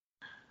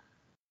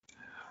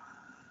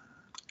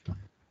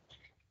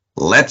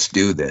Let's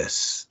do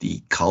this.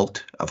 The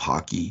Cult of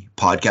Hockey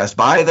podcast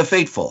by the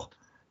faithful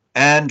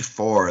and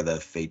for the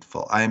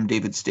faithful. I'm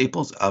David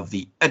Staples of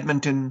the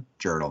Edmonton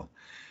Journal,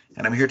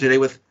 and I'm here today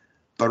with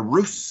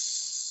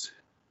Bruce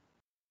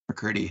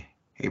McCurdy.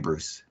 Hey,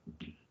 Bruce.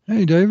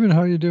 Hey, David.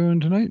 How you doing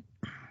tonight?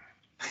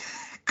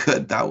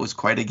 Good. That was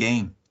quite a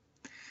game.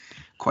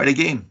 Quite a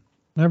game.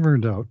 Never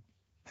in doubt.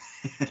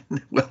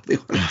 Well, the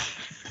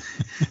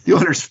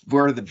Oilers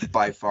were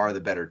by far the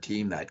better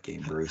team that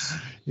game, Bruce.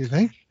 You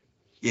think?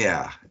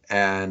 Yeah,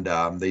 and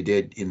they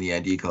did in the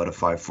end eke out a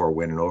 5-4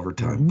 win in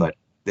overtime, but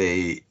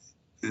it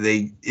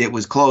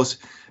was close.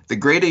 The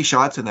grade A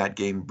shots in that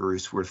game,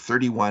 Bruce, were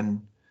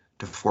 31-14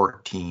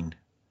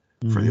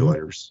 for the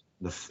Oilers,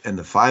 and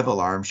the 5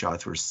 alarm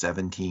shots were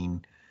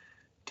 17-8.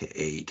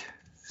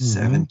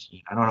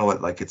 17. I don't know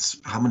what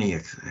it's how many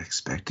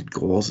expected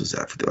goals is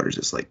that for the Oilers?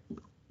 It's like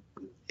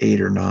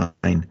 8 or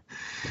 9.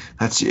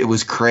 It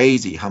was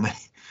crazy how many.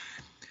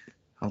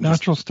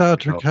 Natural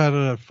Stat Trick had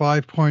it at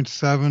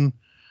 5.7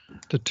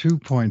 to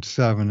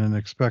 2.7 in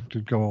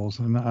expected goals,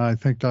 and I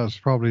think that's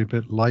probably a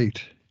bit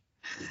light.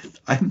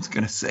 I'm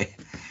going to say,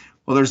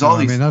 well, there's all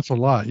these. I mean, that's a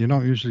lot. You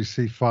don't usually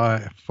see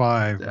five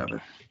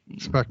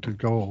expected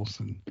goals,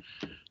 and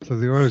so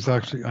the Oilers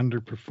actually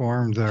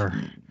underperformed their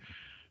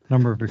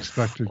number of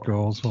expected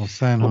goals, while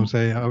San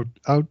Jose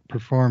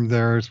outperformed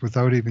theirs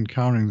without even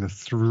counting the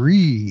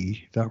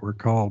 3 that were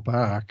called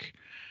back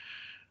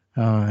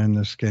in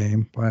this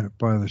game by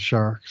the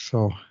Sharks.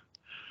 So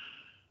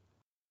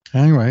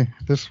anyway,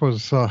 this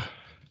was a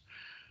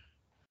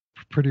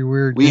pretty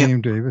weird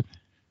game, David.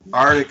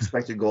 Our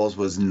expected goals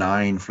was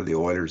 9 for the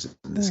Oilers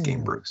in this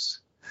game, Bruce.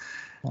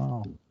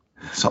 Wow.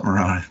 Something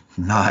around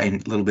 9,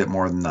 a little bit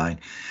more than 9.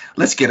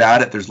 Let's get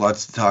at it. There's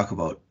lots to talk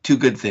about. 2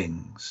 good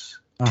things,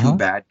 2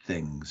 bad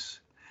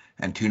things,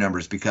 and 2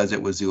 numbers. Because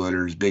it was the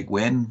Oilers' big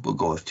win, we'll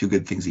go with 2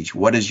 good things each.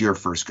 What is your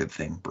first good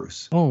thing,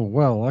 Bruce? Oh,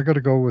 well, I got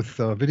to go with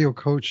video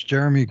coach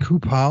Jeremy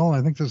Kupal.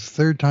 I think this is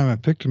the 3rd time I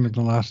picked him in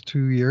the last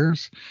 2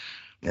 years.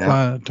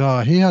 Yeah.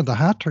 But he had the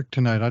hat trick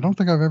tonight. I don't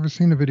think I've ever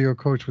seen a video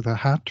coach with a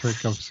hat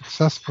trick of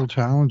successful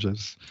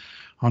challenges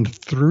on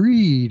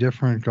 3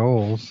 different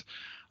goals,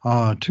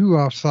 2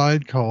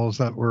 offside calls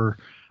that were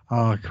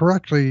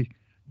correctly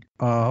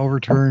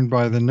overturned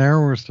by the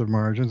narrowest of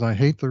margins. I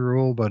hate the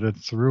rule, but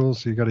it's the rule,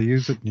 so you got to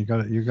use it, and you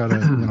got to you got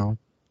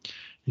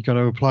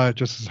to apply it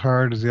just as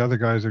hard as the other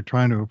guys are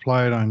trying to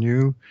apply it on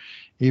you,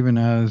 even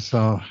as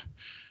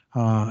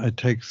it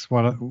takes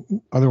what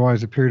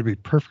otherwise appear to be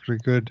perfectly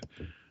good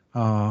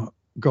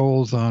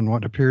goals on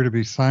what appear to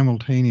be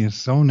simultaneous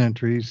zone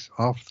entries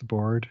off the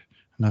board,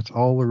 and that's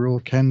all the rule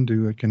can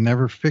do. It can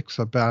never fix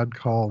a bad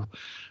call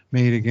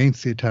made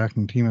against the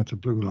attacking team at the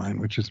blue line,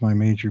 which is my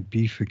major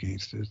beef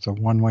against it. It's a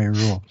one-way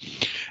rule.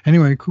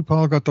 Anyway,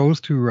 Kupal got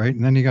those 2 right,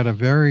 and then he got a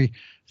very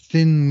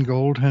thin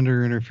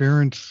goaltender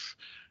interference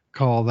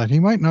call that he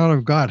might not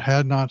have got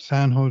had not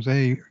San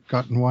Jose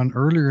gotten one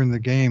earlier in the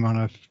game on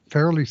a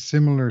fairly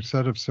similar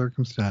set of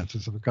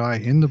circumstances of a guy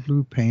in the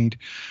blue paint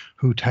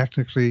who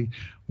technically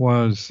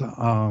was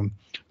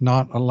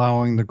not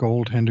allowing the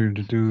goaltender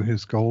to do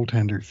his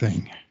goaltender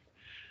thing.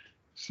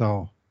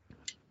 So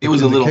it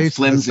was a little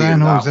flimsy. The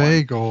San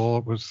Jose goal,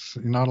 it was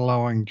not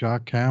allowing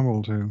Jack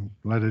Campbell to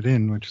let it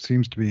in, which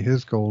seems to be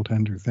his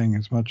goaltender thing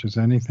as much as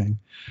anything.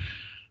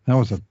 That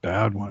was a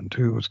bad one,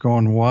 too. It was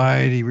going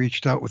wide. He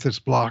reached out with his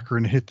blocker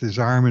and hit his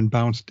arm and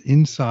bounced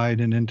inside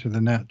and into the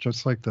net,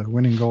 just like the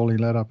winning goal he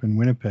let up in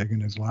Winnipeg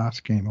in his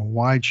last game, a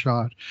wide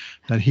shot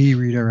that he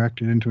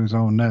redirected into his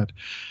own net.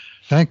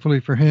 Thankfully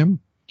for him,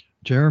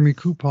 Jeremy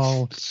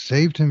Kupal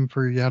saved him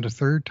for yet a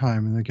 3rd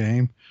time in the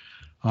game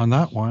on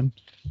that one.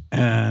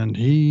 And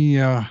he,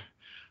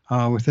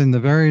 within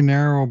the very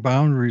narrow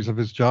boundaries of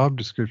his job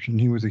description,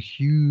 he was a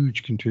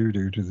huge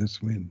contributor to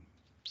this win.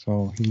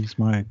 So he's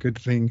my good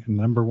thing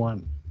number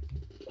 1.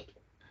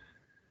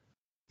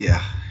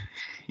 Yeah,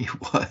 he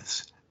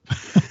was.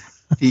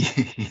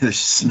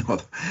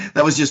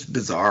 That was just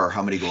bizarre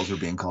how many goals were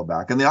being called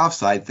back. And the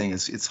offside thing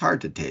it's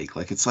hard to take.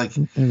 It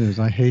is.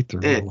 I hate the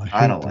rule.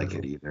 I don't like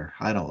it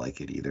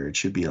either. It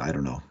should be, I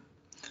don't know.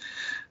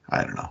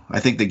 I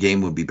think the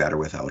game would be better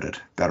without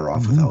it. Better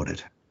off without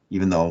it.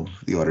 Even though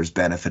the Oilers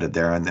benefited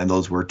there, and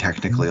those were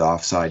technically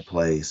offside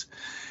plays.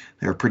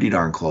 They were pretty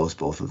darn close,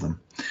 both of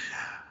them.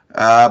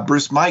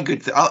 Bruce, my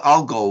good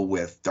I'll go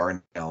with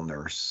Darnell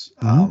Nurse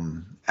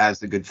as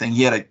the good thing.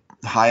 He had a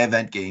high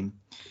event game.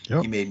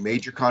 Yep. He made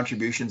major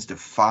contributions to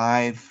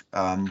 5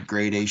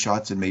 grade A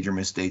shots and major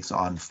mistakes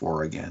on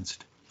 4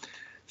 against.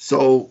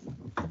 So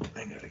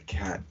I got a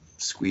cat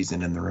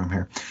squeezing in the room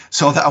here.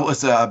 So that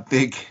was a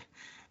big,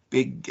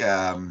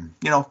 a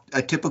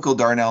typical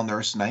Darnell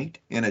Nurse night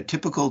in a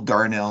typical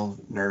Darnell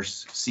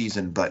Nurse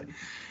season. But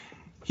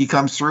he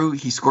comes through.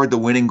 He scored the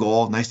winning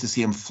goal. Nice to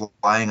see him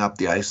flying up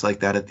the ice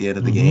like that at the end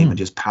of the game and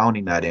just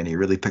pounding that in. He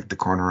really picked the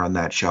corner on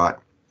that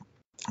shot.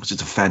 It was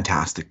just a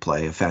fantastic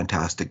play, a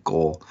fantastic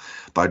goal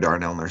by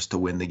Darnell Nurse to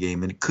win the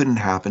game. And it couldn't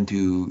happen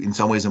to, in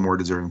some ways, a more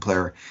deserving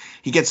player.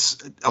 He gets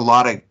a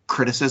lot of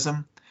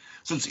criticism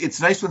So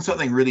it's nice when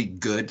something really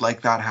good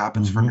like that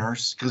happens for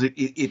Nurse, because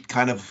it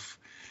kind of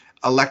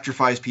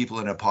electrifies people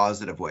in a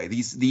positive way.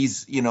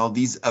 These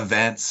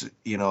events,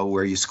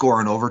 where you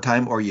score in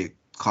overtime or you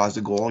cause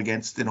a goal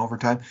against in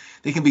overtime,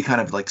 they can be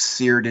kind of like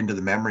seared into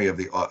the memory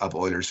of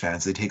Oilers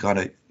fans. They take on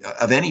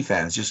of any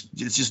fans.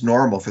 It's just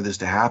normal for this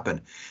to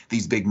happen,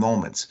 these big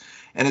moments.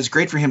 And it's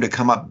great for him to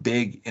come up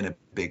big in a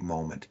big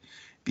moment,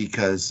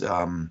 because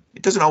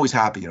it doesn't always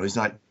happen.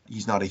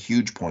 He's not a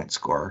huge point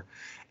scorer,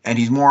 and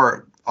he's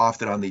more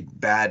often on the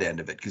bad end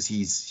of it, because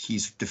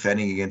he's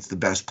defending against the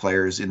best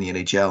players in the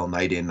NHL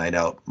night in, night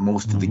out,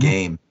 most of the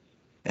game,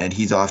 and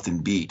he's often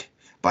beat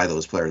by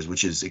those players,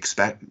 which is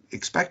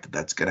expected.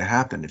 That's going to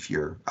happen if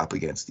you're up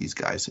against these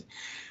guys.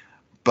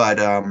 But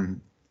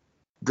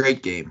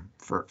great game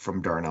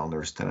from Darnell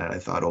Nurse tonight, I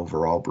thought,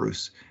 overall,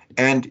 Bruce.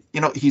 And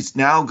he's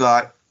now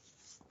got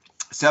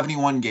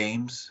 71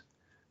 games,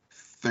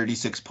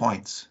 36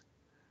 points.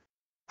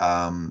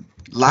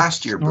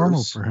 Last year,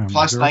 Bruce, for him,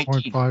 plus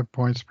 19. 0.5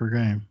 points per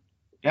game.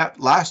 Yeah,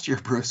 last year,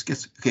 Bruce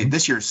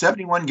this year,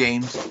 71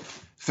 games,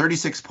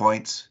 36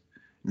 points,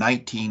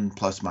 19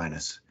 plus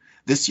minus.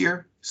 This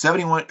year,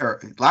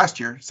 last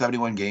year,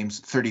 71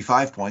 games,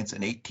 35 points,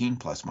 and 18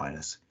 plus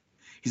minus.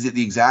 He's at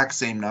the exact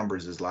same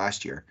numbers as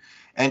last year.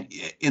 And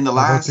in the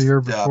the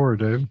year before,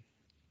 Dave?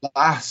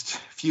 Last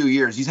few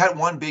years, he's had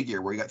one big year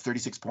where he got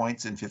 36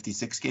 points in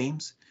 56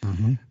 games.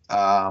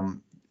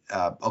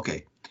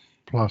 Okay.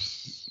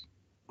 Plus.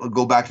 We'll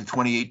go back to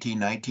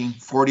 2018-19,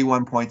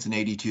 41 points in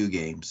 82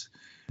 games.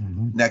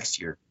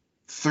 Next year,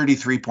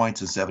 33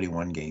 points in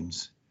 71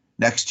 games.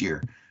 Next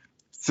year,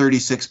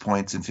 36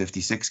 points in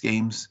 56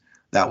 games.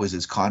 That was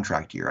his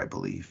contract year, I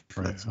believe.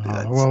 Right.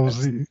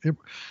 The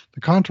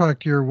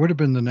contract year would have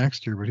been the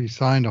next year, but he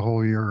signed a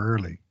whole year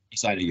early. He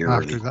signed a year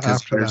after early.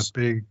 After that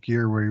big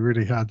year where he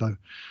really had the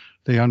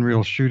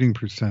unreal shooting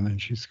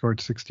percentage. He scored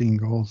 16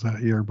 goals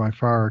that year, by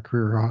far a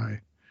career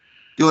high.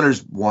 The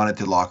Oilers wanted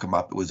to lock him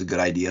up. It was a good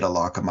idea to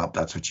lock him up.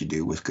 That's what you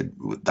do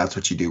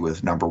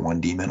with number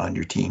one D-men on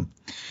your team.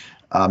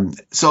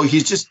 So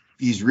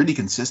he's really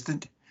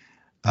consistent.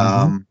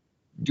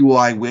 Do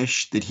I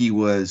wish that he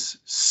was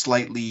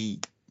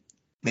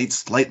made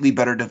slightly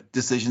better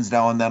decisions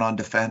now and then on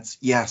defense?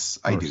 Yes,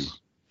 I do.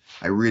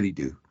 I really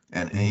do.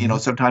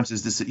 And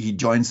sometimes he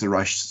joins the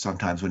rush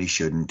sometimes when he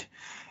shouldn't,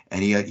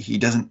 and he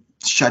doesn't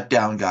shut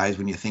down guys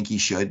when you think he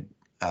should.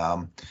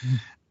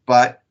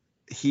 But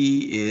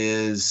he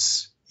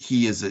is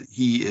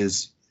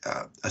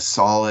a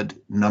solid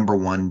number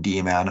one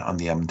D-man on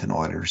the Edmonton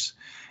Oilers,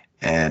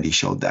 and he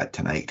showed that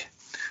tonight.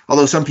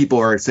 Although some people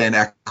are saying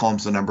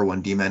Ekholm's the number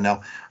one D-man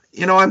now.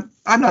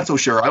 I'm not so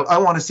sure. I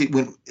want to see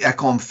when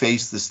Ekholm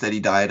faced the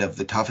steady diet of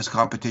the toughest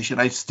competition.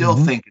 I still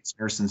think it's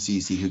Nurse and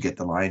Ceci who get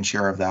the lion's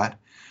share of that.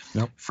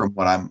 Yep. From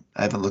what I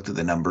haven't looked at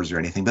the numbers or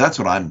anything, but that's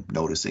what I'm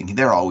noticing.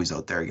 They're always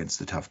out there against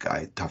the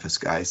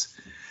toughest guys.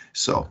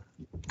 So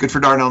good for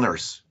Darnell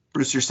Nurse.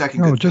 Bruce, your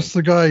second. No, just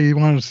the guy you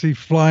want to see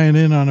flying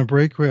in on a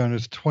breakaway on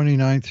his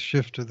 29th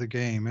shift of the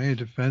game.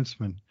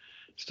 Defenseman,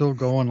 still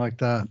going like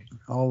that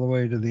all the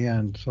way to the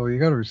end. So you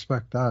got to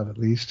respect that at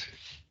least.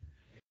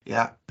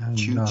 Yeah,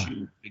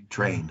 choo-choo, big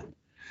train.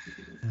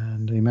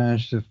 And he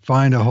managed to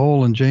find a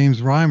hole in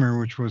James Reimer,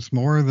 which was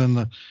more than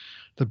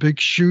the big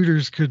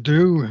shooters could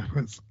do.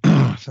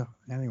 So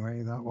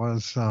anyway, that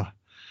was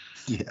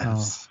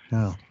yes.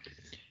 Yeah.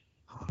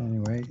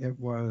 Anyway, it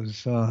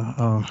was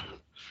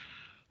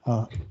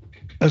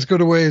as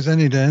good a way as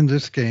any to end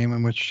this game,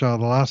 in which the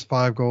last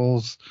 5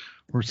 goals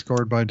were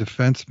scored by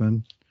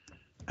defensemen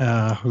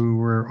who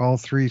were all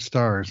 3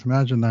 stars.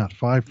 Imagine that,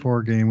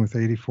 5-4 game with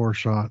 84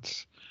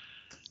 shots.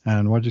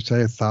 And what'd you say,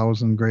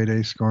 1,000 grade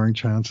A scoring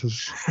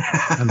chances?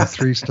 And the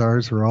 3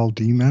 stars were all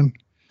D-men?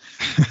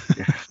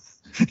 Yeah.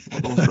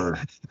 Well,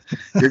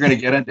 you're going to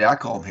get into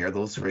Ekholm here.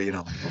 Those were.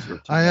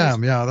 I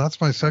am, yeah. That's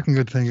my second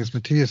good thing is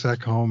Matthias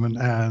Ekholm,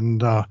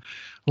 and a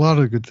lot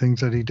of good things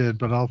that he did,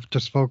 but I'll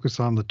just focus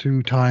on the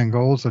 2 tying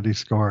goals that he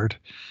scored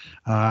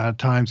at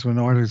times when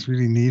Oilers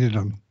really needed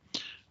him,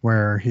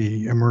 where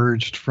he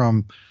emerged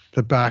from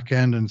the back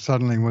end and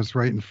suddenly was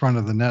right in front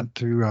of the net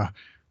to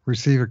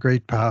receive a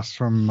great pass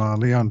from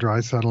Leon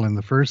Draisaitl in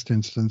the first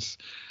instance,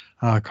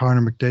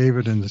 Connor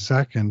McDavid in the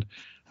second.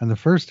 And the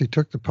first, he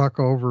took the puck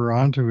over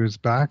onto his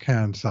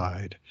backhand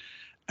side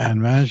and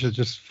managed to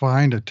just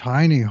find a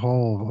tiny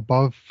hole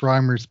above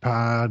Reimer's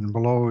pad and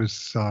below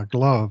his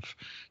glove,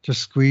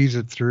 just squeeze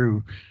it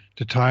through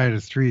to tie it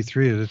at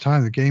 3-3. At the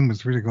time, the game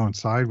was really going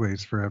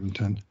sideways for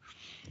Edmonton.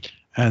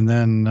 And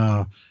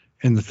then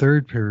in the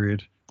third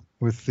period,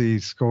 with the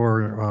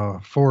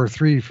score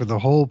 4-3 for the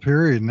whole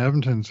period, and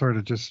Edmonton sort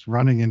of just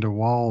running into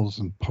walls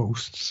and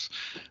posts.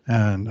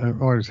 And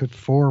Oilers hit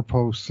 4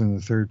 posts in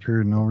the third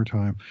period in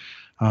overtime.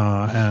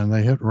 And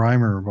they hit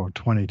Reimer about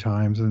 20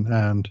 times.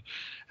 And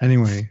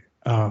anyway,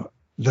 it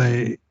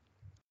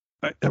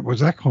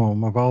was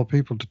Ekholm, of all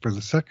people, for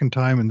the second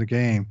time in the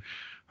game,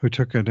 who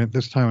took it,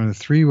 this time in a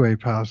 3-way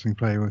passing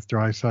play with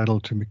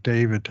Draisaitl to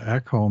McDavid to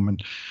Ekholm,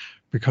 and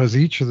because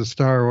each of the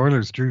Star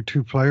Oilers drew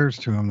 2 players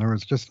to him. There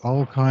was just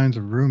all kinds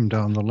of room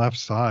down the left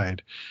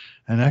side.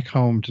 And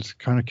Ekholm just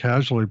kind of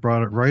casually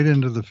brought it right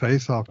into the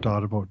face-off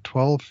dot about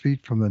 12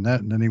 feet from the net,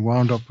 and then he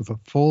wound up with a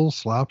full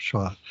slap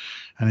shot.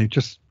 And he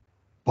just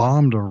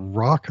bombed a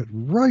rocket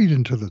right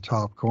into the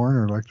top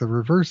corner, like the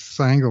reverse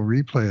angle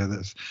replay of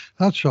this.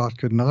 That shot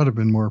could not have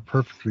been more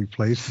perfectly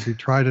placed if he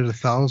tried it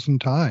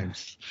 1,000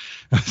 times.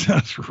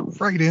 That's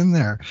right in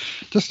there,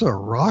 just a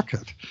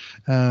rocket.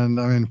 And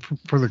I mean,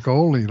 for the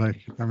goalie,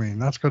 like, I mean,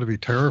 that's got to be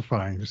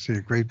terrifying to see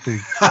a great big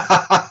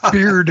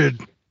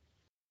bearded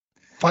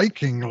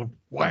Viking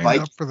wind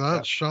up for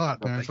that shot.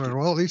 And I thought,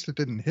 well, at least it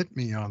didn't hit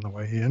me on the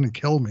way in and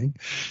kill me.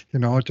 You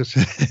know, it just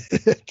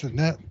hit the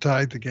net and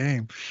tied the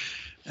game.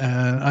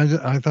 And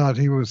I thought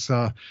he was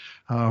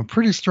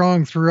pretty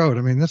strong throughout.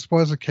 I mean, this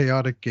was a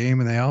chaotic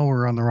game, and they all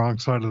were on the wrong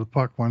side of the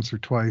puck once or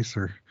twice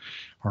or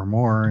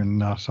more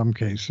in some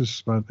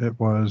cases. But it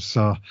was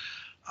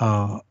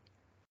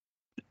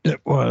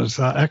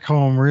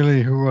Ekholm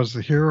really who was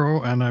the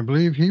hero, and I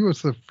believe he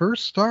was the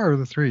first star of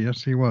the 3.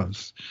 Yes, he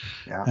was,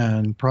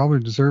 and probably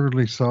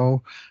deservedly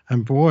so.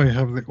 And boy,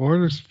 have the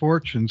Oilers'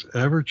 fortunes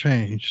ever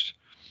changed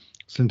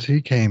since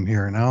he came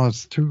here. Now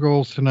it's 2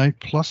 goals tonight,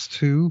 plus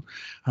 2.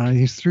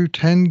 He's through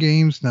 10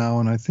 games now,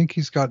 and I think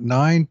he's got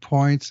 9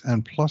 points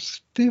and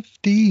plus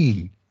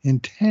 15 in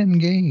 10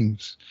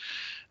 games.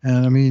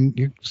 And I mean,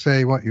 you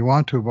say what you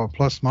want to about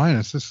plus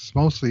minus. This is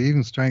mostly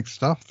even strength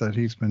stuff that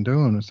he's been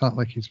doing. It's not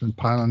like he's been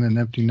piling in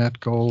empty net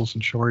goals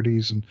and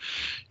shorties and,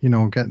 you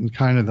know, getting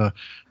kind of the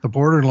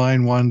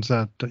borderline ones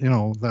that, you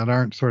know, that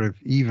aren't sort of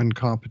even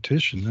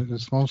competition.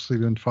 It's mostly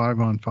been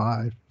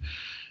 5-on-5.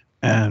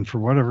 And for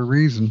whatever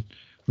reason,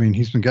 I mean,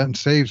 he's been getting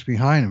saves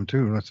behind him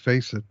too, let's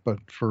face it. But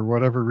for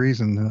whatever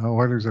reason, the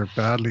Oilers are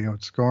badly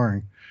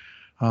outscoring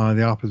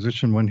the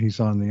opposition when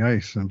he's on the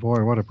ice. And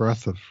boy, what a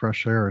breath of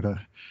fresh air to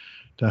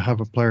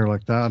have a player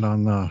like that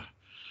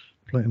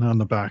playing on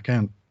the back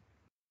end.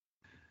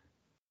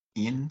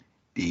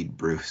 Indeed,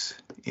 Bruce.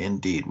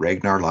 Indeed.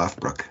 Ragnar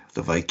Lothbrok,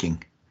 the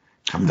Viking,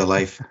 come to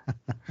life.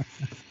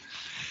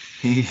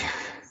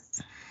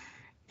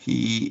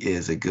 He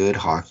is a good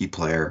hockey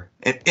player.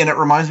 And it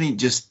reminds me,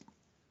 just,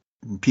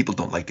 people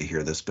don't like to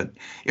hear this, but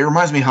it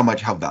reminds me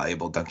how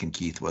valuable Duncan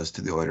Keith was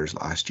to the Oilers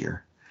last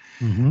year.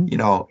 Mm-hmm. You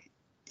know,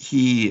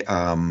 he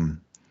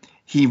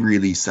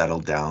really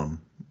settled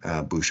down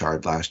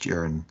Bouchard last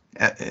year,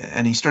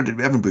 and he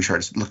started. Evan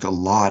Bouchard looked a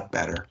lot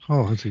better.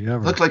 Oh, has he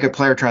ever? Looked like a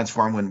player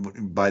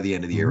transformed by the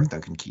end of the year with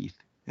Duncan Keith,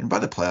 and by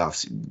the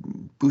playoffs,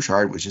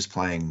 Bouchard was just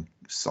playing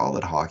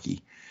solid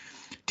hockey,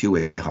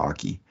 2-way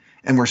hockey,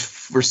 and we're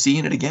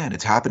seeing it again.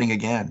 It's happening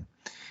again,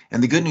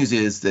 and the good news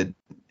is that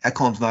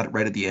Ekholm's not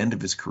right at the end of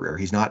his career.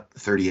 He's not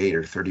 38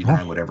 or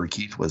 39, whatever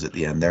Keith was at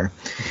the end there.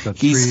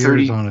 He's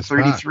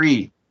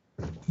 33.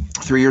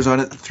 3 years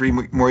on it, 3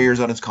 more years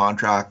on his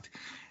contract.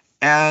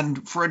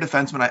 And for a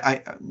defenseman,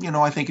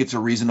 I think it's a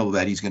reasonable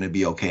bet he's going to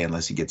be okay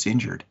unless he gets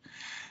injured.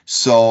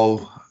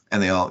 So,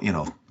 and they all, you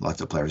know,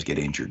 lots of players get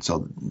injured,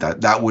 so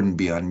that wouldn't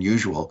be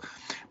unusual.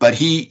 But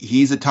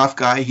he's a tough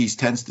guy. He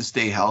tends to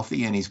stay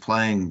healthy, and he's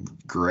playing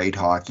great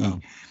hockey.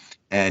 Oh.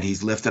 And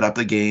he's lifted up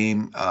the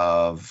game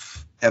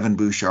of Evan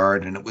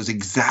Bouchard, and it was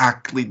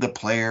exactly the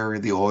player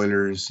the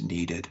Oilers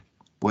needed.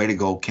 Way to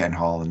go, Ken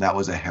Holland. That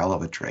was a hell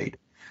of a trade.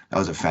 That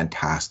was a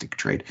fantastic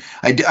trade.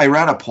 I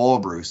ran a poll,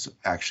 Bruce,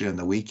 actually on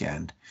the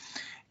weekend.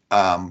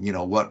 You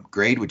know, what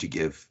grade would you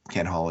give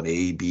Ken Holland?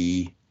 A,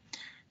 B,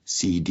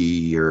 C,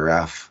 D, or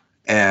F?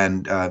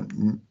 And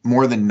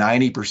more than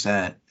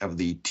 90% of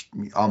the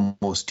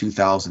almost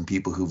 2,000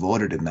 people who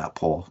voted in that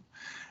poll,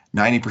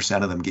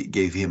 90% of them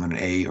gave him an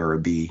A or a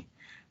B.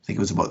 I think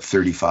it was about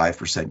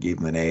 35% gave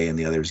him an A, and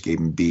the others gave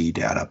him B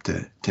to add up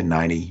to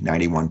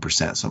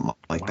 91%, something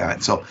like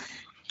that. So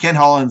Ken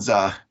Holland's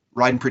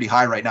riding pretty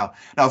high right now.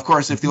 Now, of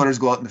course, if the Oilers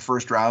go out in the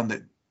first round,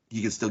 that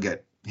he could still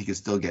get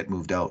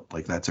moved out.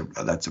 Like that's a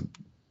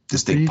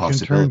distinct possibility. He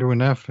can turn to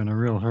an F in a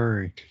real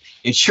hurry.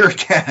 It sure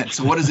can.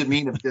 So what does it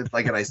mean?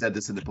 Like I said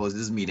this in the post, it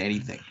doesn't mean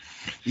anything,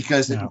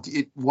 because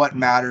what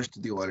matters to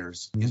the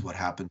Oilers is what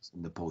happens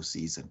in the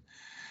postseason.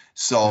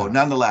 So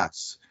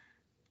nonetheless,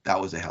 that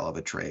was a hell of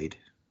a trade,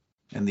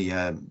 and the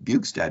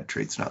Bjugstad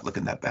trade's not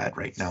looking that bad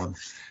right now in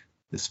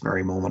this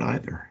very moment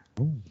either.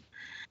 Ooh.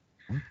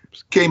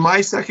 Okay,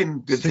 my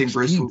second good thing,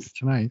 Bruce,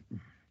 tonight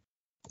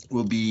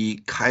will be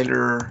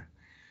Kyler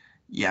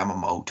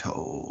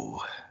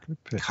Yamamoto.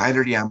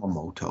 Kyler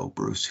Yamamoto,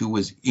 Bruce, who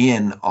was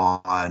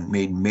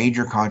made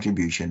major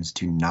contributions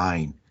to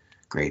 9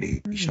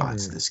 grade A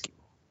shots this game.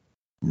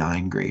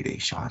 9 grade A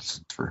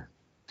shots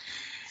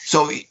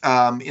So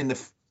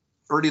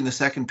early in the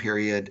second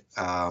period,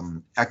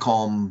 Ekholm,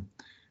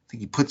 I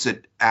think he puts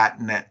it at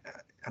net.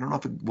 I don't know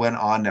if it went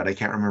on net. I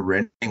can't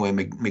remember. Anyway,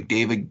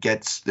 McDavid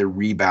gets the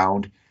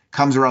rebound,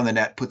 comes around the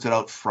net, puts it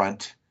out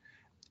front,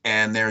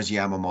 and there's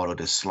Yamamoto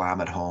to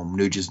slam it home.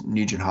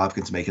 Nugent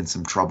Hopkins making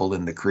some trouble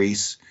in the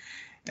crease,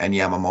 and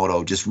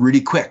Yamamoto just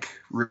really quick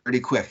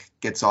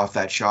gets off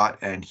that shot,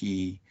 and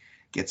he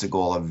gets a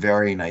goal. A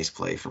very nice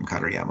play from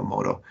Cutter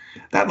Yamamoto.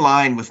 That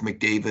line with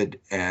McDavid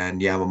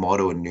and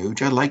Yamamoto and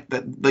Nuge, I like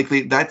that. Like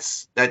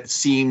that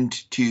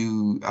seemed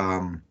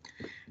to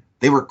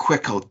they were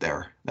quick out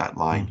there, that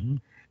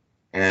line,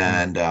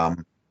 and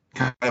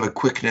kind of a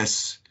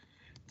quickness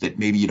that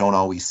maybe you don't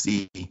always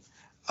see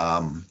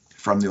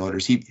from the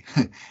Oilers.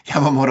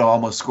 Yamamoto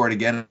almost scored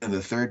again in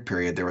the third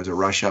period. There was a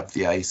rush up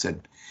the ice,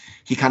 and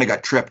he kind of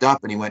got tripped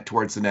up, and he went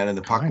towards the net, and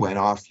the puck went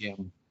off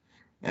him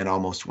and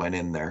almost went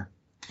in there.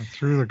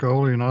 Through the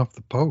goalie and off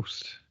the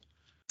post.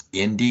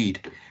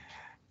 Indeed.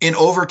 In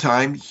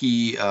overtime,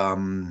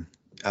 Nugent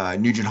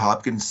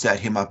Hopkins set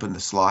him up in the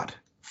slot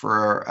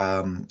for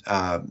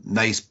a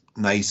nice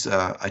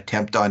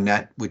attempt on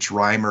net, which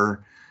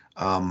Reimer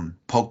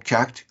poke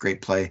checked.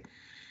 Great play.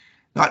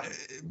 Not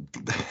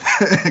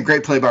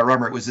great play by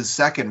Reimer. It was his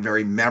second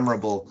very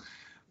memorable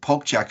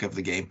poke check of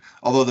the game.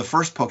 Although the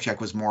first poke check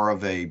was more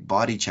of a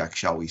body check,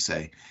 shall we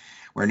say,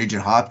 where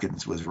Nugent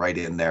Hopkins was right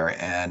in there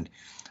and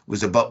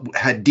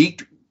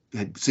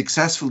had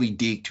successfully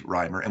deked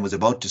Reimer and was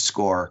about to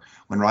score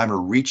when Reimer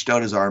reached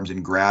out his arms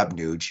and grabbed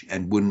Nuge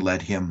and wouldn't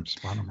let him,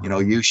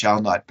 you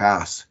shall not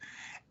pass.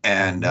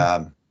 And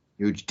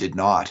Nuge did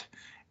not.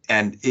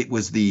 And it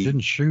was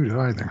didn't shoot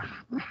either.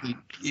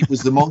 It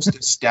was the most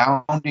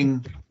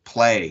astounding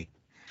play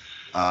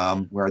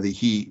where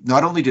he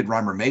not only did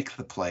Reimer make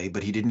the play,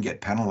 but he didn't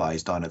get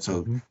penalized on it.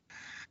 So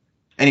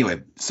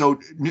anyway, so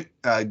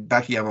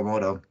back to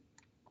Yamamoto.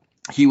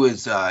 He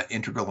was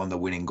integral in the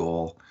winning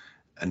goal.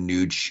 And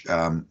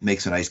Nuge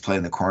makes a nice play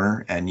in the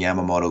corner, and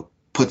Yamamoto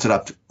puts it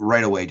up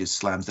right away, just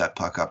slams that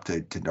puck up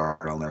to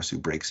Darnell Nurse, who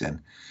breaks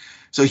in.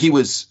 So he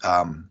was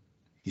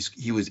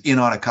he was in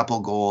on a couple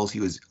goals. He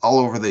was all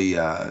over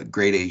the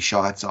grade A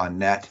shots on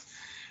net.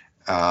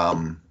 Let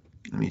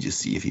me just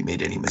see if he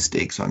made any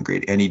mistakes on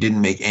grade, and he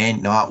didn't make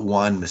not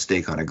one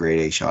mistake on a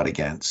grade A shot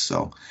against.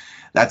 So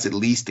that's at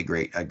least a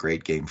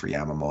great game for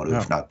Yamamoto,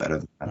 if not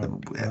better.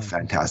 A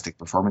fantastic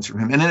performance from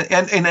him.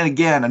 And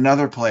again,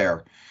 another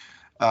player.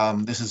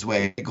 This is the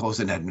way it goes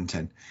in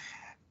Edmonton.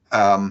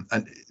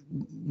 And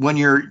when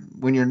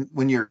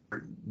you're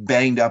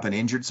banged up and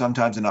injured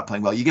sometimes and not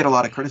playing well, you get a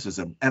lot of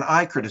criticism. And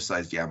I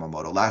criticized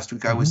Yamamoto. Last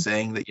week I was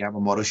saying that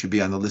Yamamoto should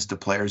be on the list of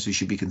players who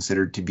should be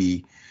considered to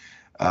be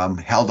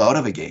held out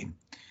of a game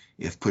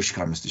if push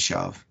comes to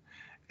shove.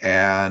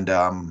 And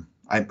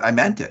I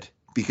meant it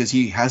because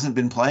he hasn't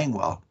been playing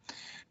well.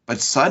 But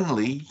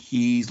suddenly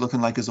he's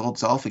looking like his old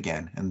self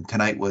again. And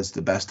tonight was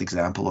the best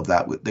example of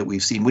that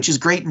we've seen, which is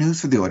great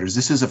news for the Oilers.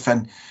 This is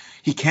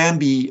he can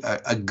be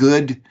a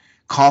good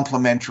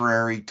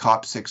complementary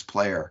top six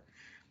player.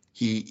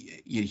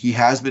 He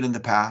has been in the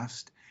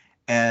past,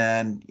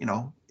 and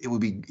it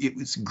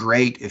was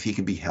great if he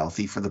could be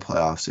healthy for the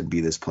playoffs and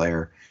be this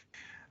player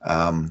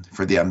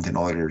for the Edmonton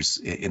Oilers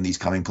in these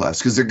coming playoffs,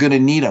 because they're going to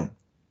need him.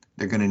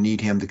 They're going to need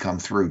him to come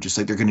through, just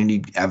like they're going to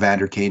need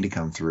Evander Kane to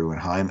come through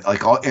and Heim.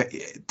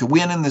 To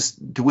win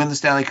the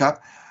Stanley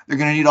Cup, they're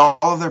going to need all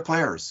of their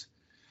players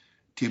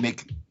to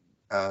make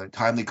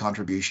timely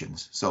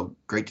contributions. So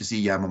great to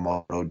see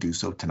Yamamoto do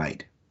so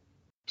tonight.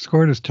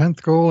 Scored his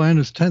 10th goal and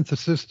his 10th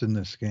assist in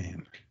this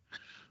game.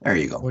 There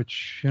you go.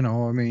 Which,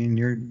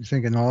 you're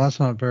thinking, oh, that's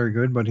not very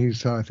good, but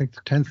he's, I think,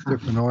 the 10th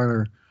different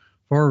Oiler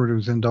forward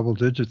who's in double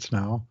digits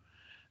now.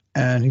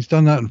 And he's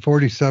done that in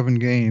 47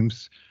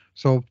 games.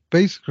 So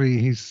basically,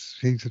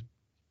 he's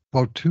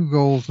about 2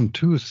 goals and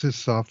 2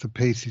 assists off the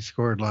pace he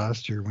scored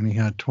last year when he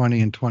had 20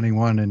 and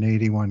 21 in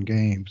 81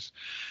 games.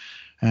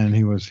 And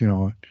he was,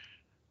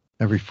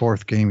 every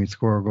fourth game he'd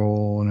score a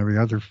goal, and every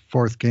other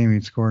fourth game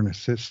he'd score an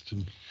assist.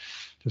 And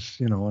just,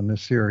 and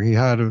this year he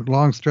had a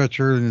long stretch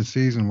early in the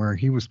season where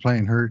he was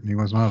playing hurt and he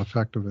was not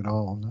effective at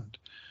all.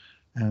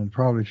 And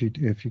probably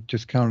if you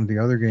just counted the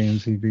other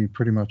games, he'd be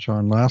pretty much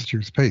on last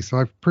year's pace. So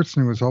I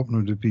personally was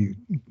hoping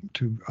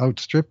to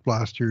outstrip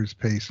last year's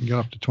pace and get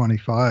up to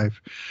 25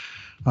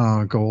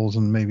 goals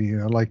and maybe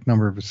a like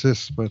number of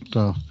assists. But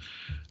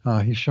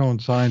he's showing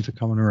signs of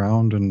coming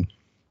around, and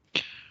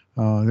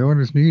the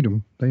Oilers need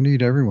him. They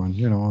need everyone.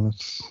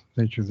 That's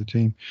the nature of the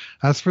team.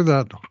 As for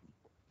that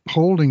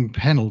holding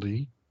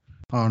penalty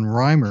on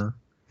Reimer,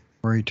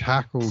 where he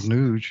tackled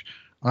Nuge,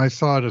 I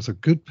saw it as a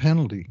good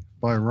penalty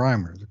by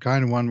Reimer, the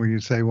kind of one where you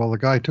say, well, the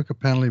guy took a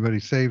penalty, but he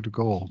saved a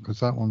goal, because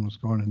that one was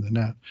going in the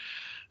net.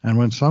 And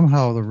when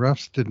somehow the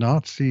refs did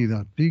not see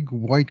that big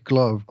white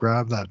glove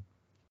grab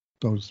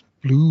those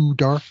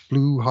dark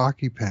blue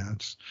hockey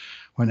pants,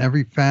 when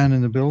every fan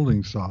in the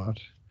building saw it,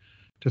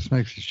 just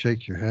makes you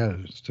shake your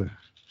head.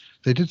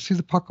 They did see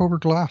the puck over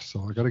glass,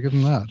 so I got to give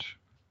them that.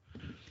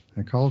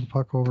 They called the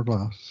puck over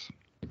glass.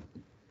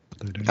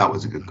 That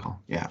was a good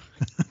call. Yeah.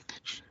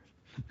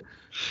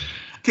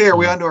 Okay, are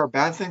we on to our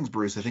bad things,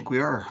 Bruce? I think we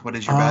are. What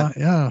is your bad?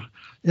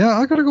 Yeah,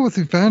 I got to go with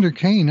Evander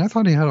Kane. I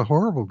thought he had a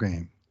horrible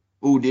game.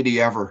 Oh, did he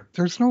ever?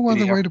 There's no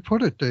other way to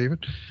put it,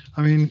 David.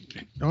 I mean,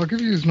 I'll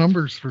give you his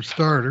numbers for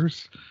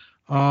starters.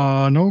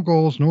 No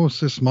goals, no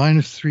assists,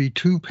 -3,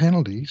 2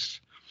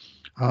 penalties,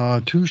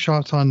 2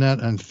 shots on net,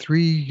 and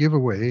 3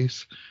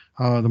 giveaways,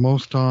 the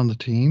most on the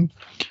team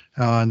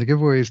in the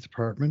giveaways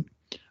department.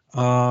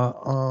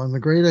 On the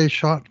grade A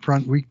shot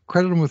front, we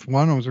credit him with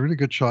one. It was a really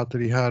good shot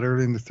that he had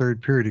early in the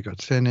third period. He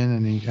got sent in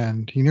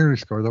and he nearly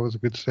scored. That was a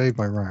good save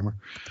by Reimer.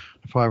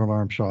 A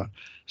 5-alarm shot.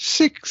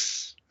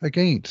 6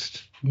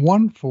 against,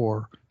 1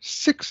 for,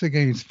 6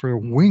 against for a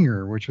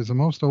winger, which is the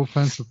most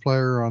offensive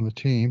player on the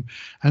team.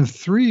 And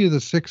 3 of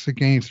the 6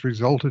 against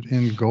resulted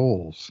in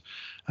goals.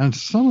 And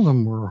some of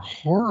them were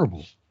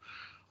horrible.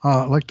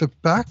 Like the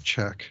back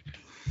check,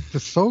 the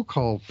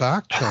so-called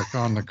back check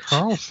on the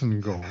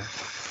Carlson goal,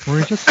 where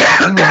he just,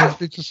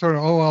 he just sort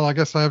of, oh, well, I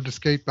guess I have to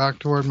skate back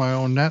toward my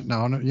own net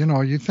now. And,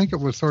 you'd think it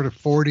was sort of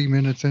 40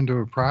 minutes into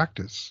a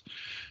practice,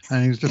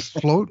 and he was just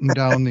floating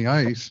down the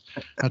ice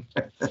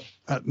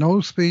at no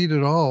speed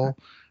at all,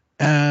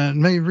 and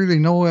made really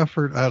no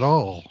effort at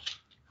all,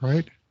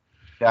 right?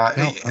 Yeah,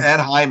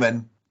 and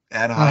Hyman.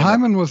 And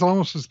Hyman was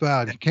almost as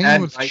bad.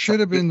 Kane should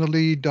have been the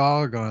lead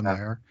dog on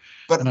there.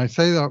 But, and I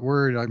say that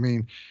word, I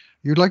mean,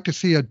 you'd like to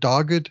see a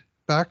dogged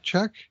back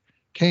check.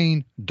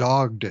 Kane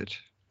dogged it,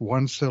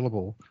 1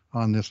 syllable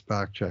on this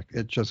back check.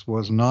 It just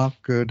was not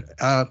good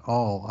at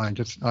all. I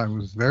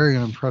was very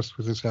impressed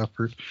with his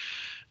effort,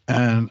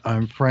 and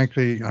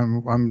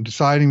I'm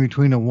deciding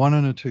between a 1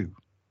 and a 2.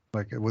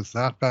 Like, it was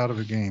that bad of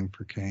a game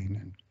for Kane.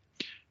 And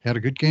he had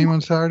a good game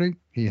on Saturday.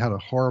 He had a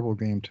horrible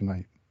game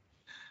tonight.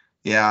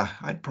 Yeah,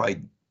 I'd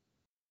probably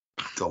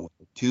go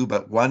with 2,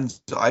 but 1.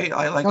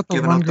 I like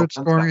giving one good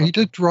scorer. He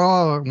did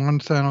draw 1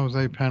 San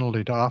Jose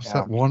penalty to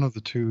offset one of the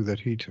 2 that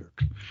he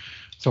took.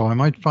 So I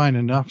might find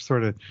enough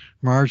sort of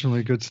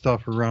marginally good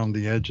stuff around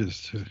the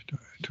edges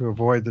to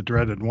avoid the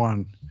dreaded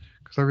 1,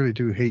 because I really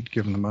do hate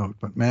giving them out.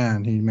 But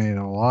man, he made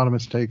a lot of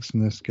mistakes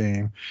in this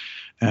game,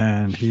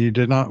 and he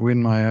did not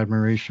win my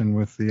admiration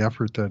with the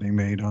effort that he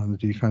made on the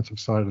defensive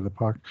side of the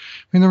puck.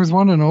 I mean, there was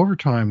one in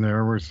overtime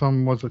there where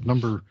was it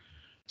number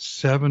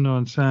 7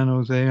 on San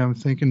Jose? I'm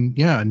thinking,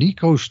 yeah,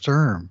 Nico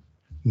Sturm,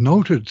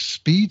 noted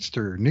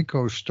speedster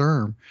Nico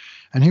Sturm.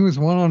 And he was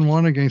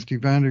 1-on-1 against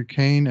Evander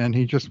Kane, and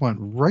he just went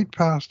right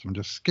past him,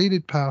 just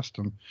skated past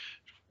him,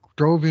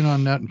 drove in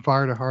on net, and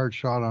fired a hard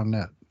shot on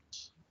net.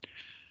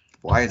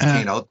 Why is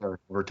Kane out there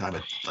over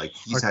time? Like,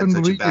 he's had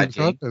such a bad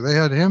game. They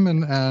had him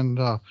and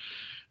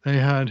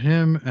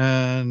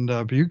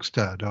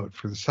Bukestad out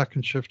for the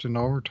second shift in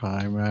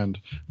overtime, and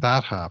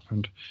that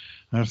happened.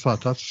 And I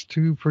thought, that's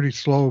 2 pretty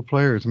slow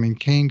players. I mean,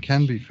 Kane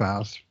can be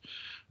fast,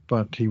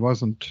 but he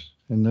wasn't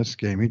in this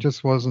game. He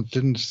just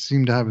didn't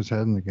seem to have his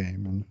head in the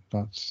game.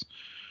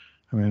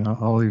 And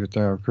I'll leave it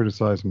there. I've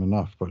criticized him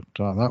enough, but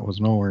that was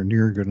nowhere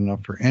near good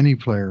enough for any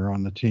player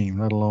on the team,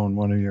 let alone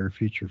one of your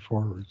feature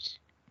forwards.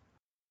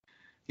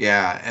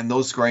 Yeah, and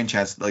those scoring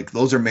chances, like,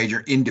 those are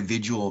major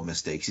individual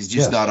mistakes. He's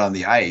just not on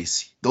the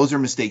ice. Those are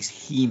mistakes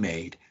he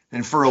made.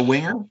 And for a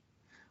winger,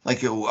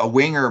 like a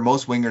winger,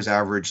 most wingers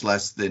average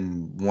less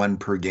than 1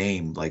 per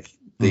game. Like,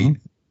 they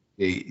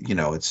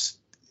it's,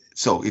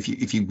 so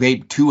if you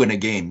made 2 in a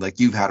game, like,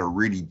 you've had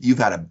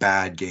a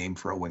bad game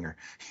for a winger.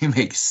 You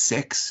make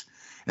 6,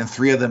 and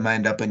 3 of them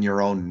end up in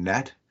your own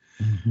net.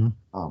 Mm-hmm.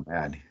 Oh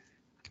man.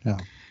 Yeah.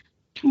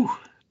 Whew.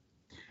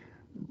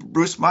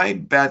 Bruce, my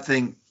bad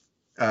thing.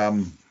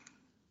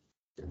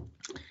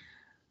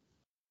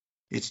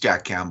 It's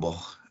Jack Campbell,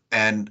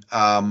 and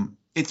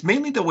it's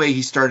mainly the way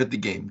he started the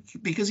game,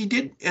 because he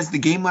did, as the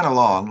game went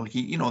along, like,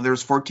 there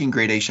was 14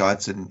 grade A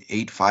shots and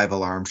 8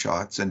 5-alarm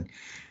shots, and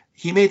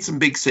he made some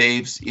big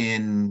saves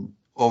in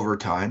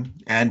overtime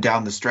and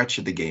down the stretch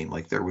of the game.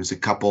 Like, there was a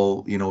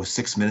couple,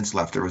 6 minutes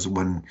left. There was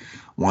one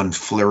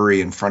flurry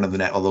in front of the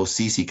net, although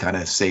Ceci kind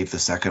of saved the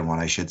second one,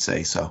 I should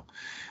say. So,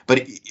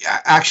 but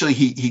actually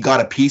he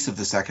got a piece of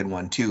the second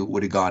one too. It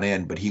would have gone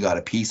in, but he got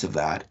a piece of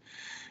that.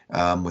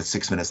 With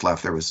 6 minutes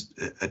left, there was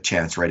a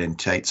chance right in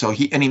tight. So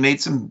he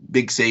made some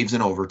big saves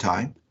in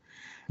overtime.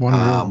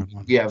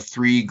 We have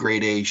 3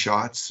 grade A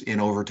shots in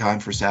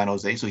overtime for San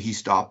Jose, so he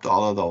stopped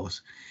all of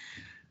those.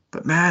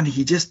 But man,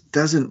 he just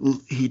doesn't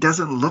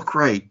look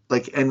right.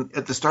 Like, and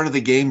at the start of the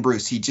game,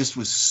 Bruce, he just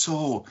was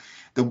so,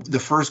 the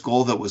first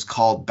goal that was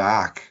called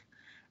back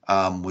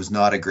was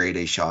not a grade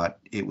A shot.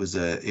 It was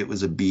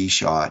a B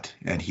shot,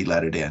 and he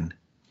let it in.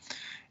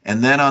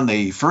 And then on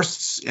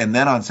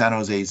San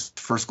Jose's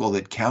first goal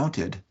that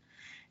counted,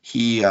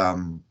 he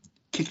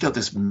kicked out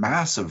this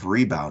massive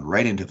rebound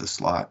right into the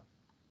slot.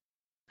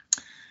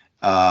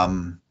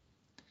 You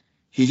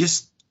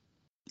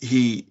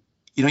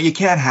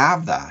can't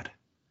have that.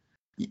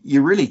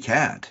 You really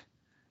can't.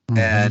 Mm-hmm.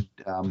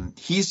 And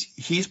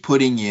he's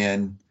putting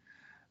in,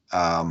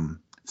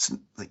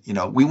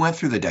 we went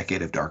through the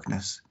decade of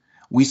darkness.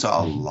 We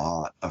saw a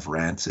lot of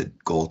rancid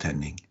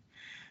goaltending.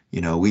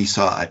 We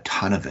saw a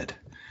ton of it.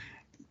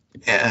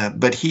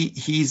 But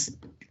he's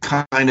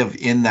kind of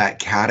in that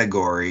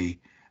category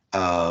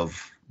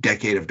of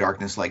decade of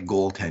darkness, like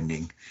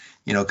goaltending,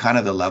 kind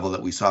of the level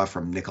that we saw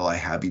from Nikolai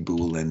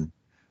Habibulin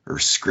or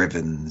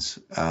Scrivens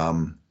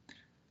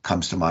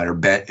comes to mind, or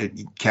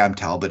Cam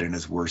Talbot in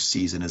his worst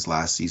season, his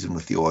last season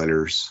with the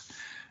Oilers,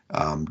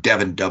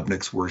 Devin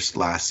Dubnyk's worst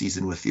last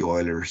season with the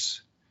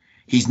Oilers.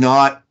 He's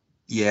not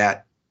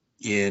yet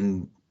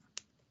in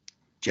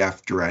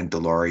Jeff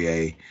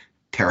Durant-Delorier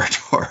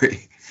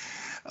territory,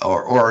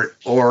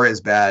 or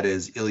as bad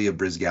as Ilya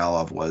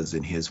Brizgalov was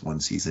in his one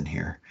season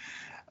here.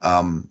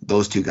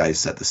 Those two guys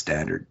set the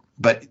standard.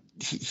 But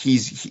he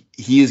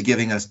is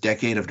giving us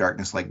decade of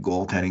darkness like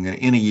goaltending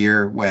in a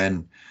year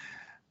when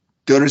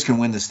the Oilers can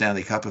win the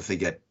Stanley Cup if they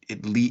get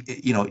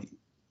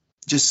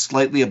just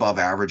slightly above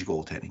average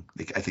goaltending.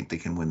 I think they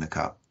can win the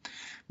cup.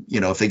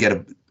 If they get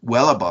a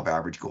well above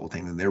average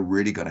goaltending, then they're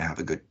really going to have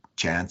a good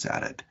chance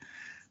at it.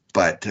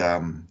 But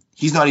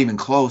he's not even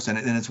close, and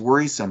it's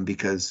worrisome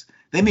because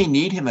they may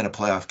need him in a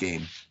playoff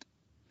game.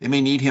 They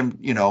may need him,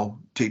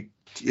 to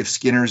if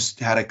Skinner's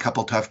had a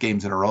couple tough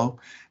games in a row,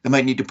 they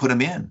might need to put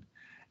him in.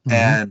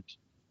 Mm-hmm.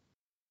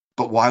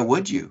 But why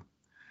would you?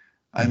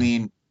 I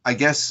mean, I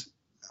guess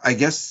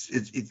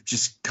it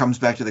just comes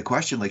back to the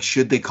question, like,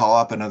 should they call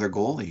up another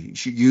goalie? You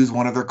should use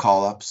one of their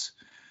call-ups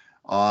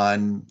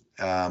on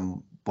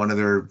one of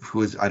their,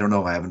 I don't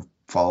know, I haven't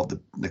followed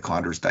the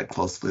Condors that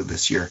closely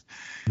this year.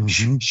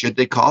 Mm-hmm. Should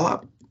they call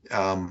up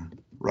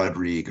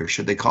Rodrigue, or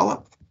should they call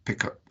up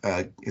Pickard?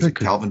 Is it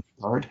Calvin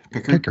Pickard?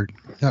 Pickard,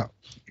 yeah.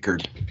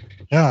 Pickard.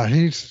 Yeah,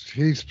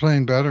 he's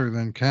playing better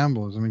than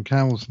Campbell is. I mean,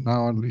 Campbell's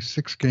now at least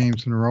 6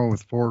 games in a row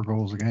with 4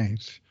 goals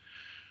against.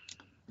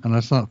 And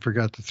let's not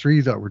forget the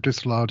 3 that were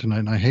disallowed tonight.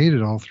 And I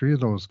hated all 3 of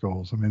those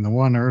goals. I mean, the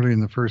one early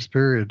in the first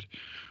period,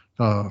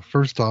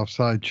 first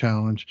offside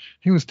challenge,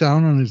 he was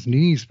down on his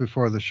knees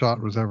before the shot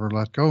was ever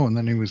let go. And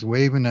then he was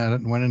waving at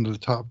it and went into the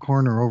top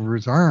corner over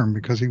his arm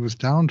because he was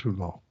down too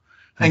low.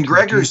 And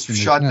Gregor's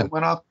shot that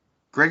went off.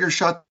 Gregor's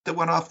shot that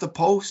went off the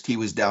post, he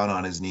was down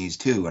on his knees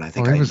too, and I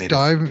think he was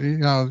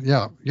diving.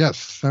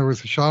 Yes, there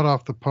was a shot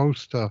off the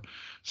post.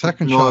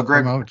 Second shot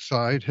from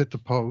outside hit the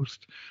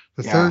post.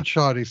 The third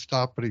shot he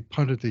stopped, but he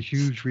punted the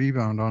huge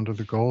rebound onto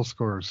the goal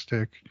scorer's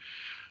stick.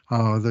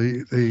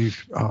 The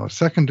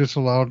second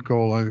disallowed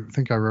goal, I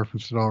think I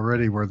referenced it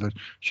already, where the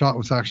shot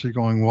was actually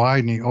going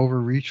wide and he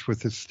overreached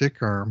with his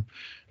stick arm,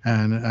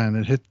 and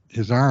it hit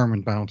his arm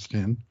and bounced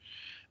in.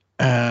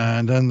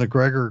 And then the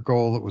Gregor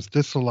goal that was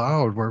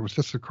disallowed, where it was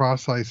just a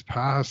cross-ice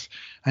pass,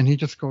 and he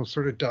just goes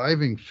sort of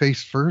diving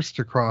face first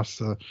across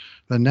the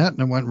net, and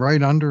it went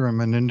right under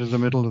him and into the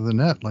middle of the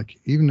net. Like,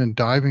 even in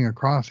diving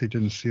across, he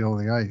didn't seal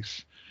the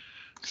ice.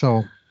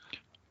 So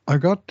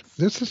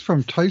this is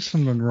from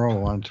Tyson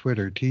Monroe on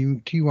Twitter,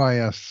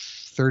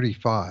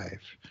 TYS35.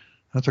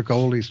 That's a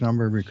goalie's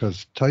number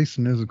because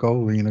Tyson is a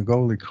goalie and a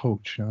goalie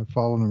coach. I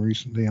followed him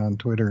recently on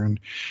Twitter, and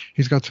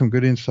he's got some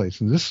good insights.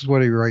 And this is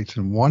what he writes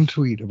in one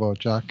tweet about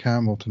Jack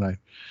Campbell tonight.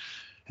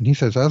 And he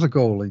says, as a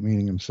goalie,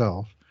 meaning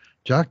himself,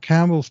 Jack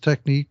Campbell's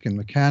technique and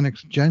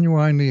mechanics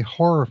genuinely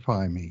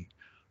horrify me.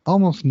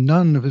 Almost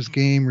none of his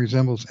game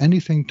resembles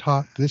anything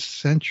taught this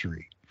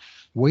century.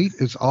 Weight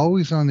is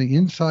always on the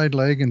inside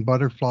leg and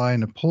butterfly,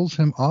 and it pulls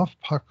him off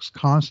pucks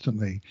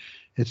constantly.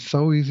 It's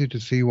so easy to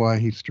see why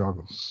he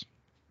struggles.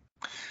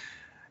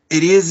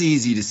 It is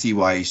easy to see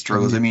why he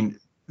struggles. Mm-hmm. I mean,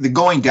 the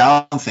going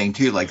down thing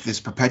too, like this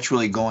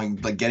perpetually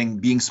going, like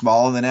being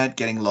small in the net,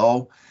 getting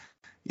low.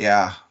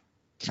 Yeah.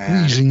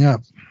 Squeezing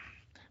up.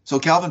 So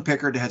Calvin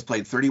Pickard has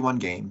played 31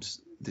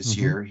 games this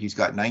year. He's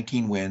got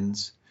 19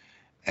 wins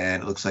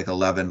and it looks like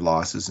 11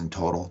 losses in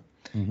total.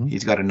 Mm-hmm.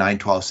 He's got a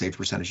 .912 save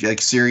percentage.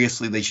 Like,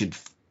 seriously, they should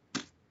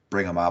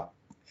bring him up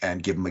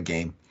and give him a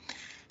game.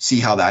 See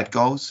how that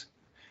goes.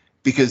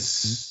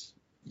 Because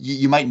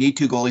you might need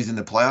 2 goalies in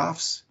the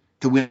playoffs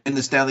to win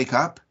the Stanley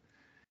Cup.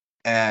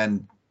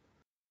 And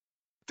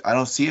I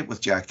don't see it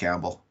with Jack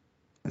Campbell.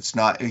 It's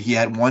not, he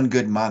had one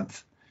good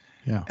month.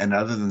 Yeah. And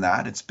other than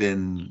that, it's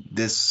been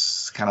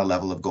this kind of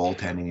level of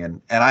goaltending.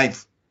 And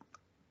I've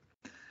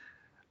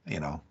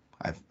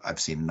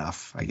seen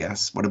enough, I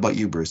guess. What about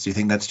you, Bruce? Do you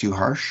think that's too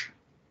harsh?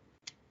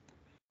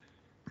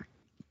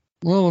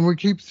 Well, and we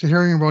keep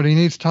hearing about he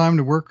needs time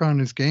to work on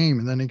his game,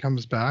 and then he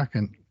comes back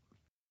and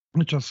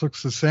it just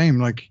looks the same.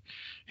 Like,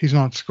 he's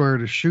not square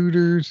to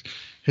shooters.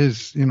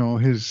 His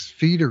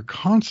feet are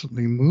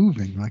constantly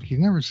moving. Like, he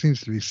never seems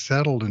to be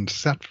settled and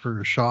set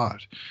for a shot.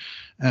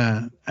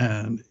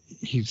 And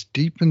he's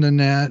deep in the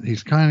net. He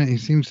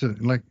seems to,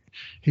 like,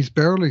 he's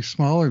barely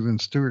smaller than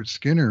Stuart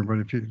Skinner. But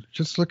if you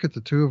just look at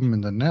the two of them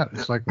in the net,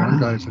 it's like one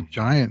guy's a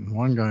giant and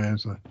one guy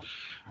is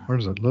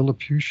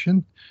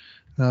Lilliputian.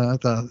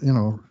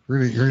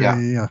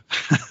 Really.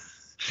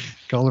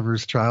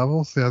 Gulliver's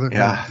Travels. The other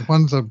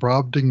one's a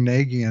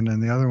Brobdingnagian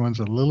and the other one's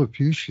a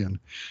Lilliputian,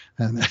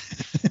 and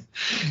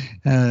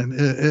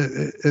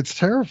it's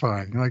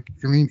terrifying. Like,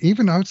 I mean,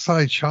 even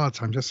outside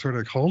shots, I'm just sort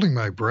of holding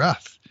my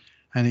breath.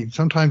 And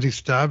sometimes he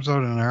stabs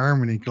out an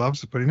arm and he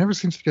gloves it, but he never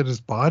seems to get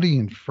his body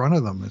in front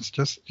of them. It's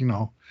just,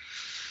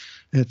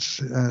 it's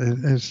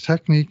his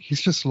technique.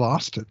 He's just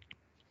lost it.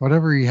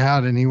 Whatever he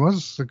had, and he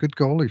was a good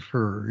goalie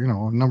for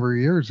a number of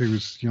years. He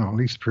was at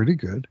least pretty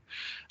good,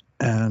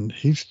 and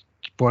he's.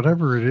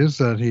 Whatever it is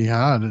that he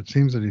had, it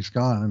seems that he's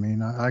gone. I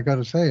mean, I got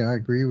to say, I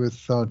agree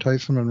with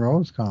Tyson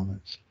Monroe's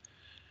comments.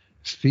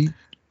 His feet.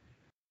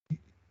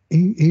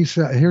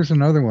 Here's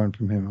another one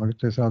from him. I'll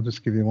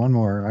just give you one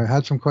more. I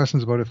had some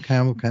questions about if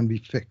Campbell can be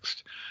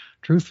fixed.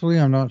 Truthfully,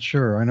 I'm not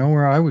sure. I know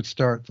where I would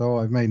start, though.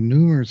 I've made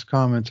numerous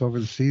comments over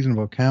the season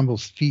about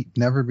Campbell's feet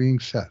never being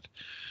set.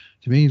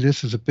 To me,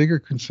 this is a bigger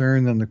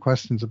concern than the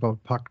questions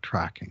about puck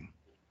tracking.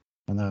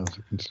 And that was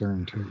a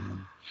concern, too.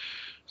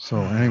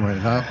 So, anyway,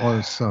 that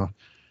was, and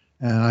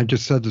I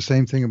just said the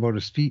same thing about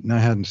his feet, and I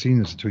hadn't seen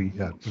his tweet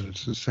yet, but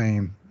it's the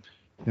same.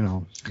 You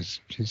know,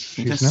 he's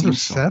never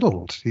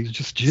settled. He's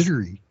just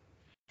jittery.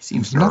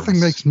 Seems nothing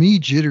makes me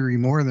jittery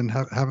more than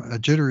having a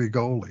jittery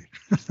goalie.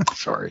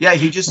 Sorry. Yeah,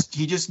 he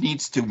just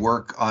needs to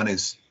work on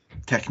his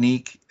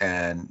technique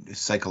and his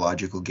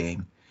psychological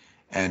game,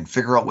 and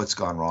figure out what's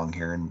gone wrong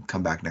here and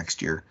come back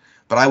next year.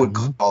 But I would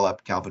call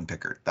up Calvin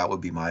Pickard. That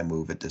would be my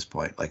move at this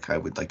point. Like, I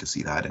would like to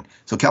see that. And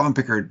so Calvin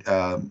Pickard,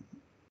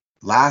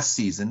 last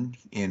season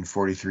in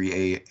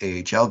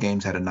 43 AHL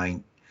games, had a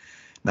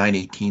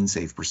 918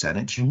 save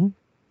percentage. Mm-hmm.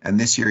 And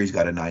this year he's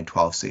got a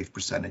 912 save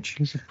percentage.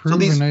 He's a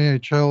proven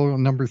AHL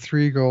number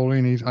 3 goalie,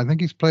 and I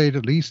think he's played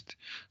at least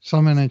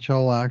some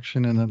NHL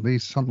action in at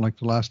least something like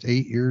the last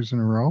 8 years in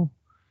a row.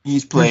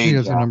 He's played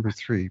as a number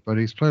 3, but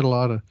he's played a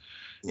lot of.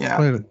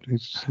 Yeah.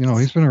 He's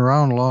been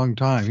around a long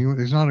time.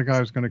 He's not a guy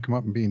who's going to come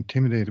up and be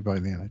intimidated by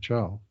the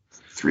NHL.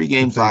 3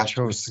 games last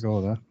year. To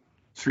go with that.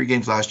 3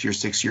 games last year,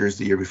 6 years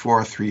the year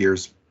before, 3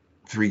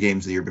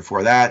 games the year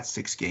before that,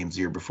 6 games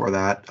the year before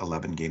that,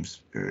 11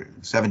 games,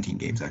 17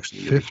 games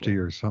actually. 50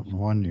 or something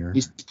one year.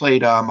 He's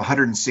played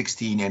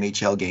 116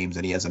 NHL games,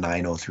 and he has a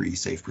 903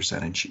 save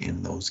percentage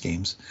in those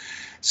games.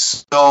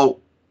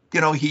 So,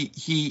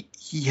 he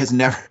has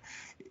never,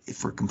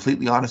 if we're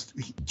completely honest,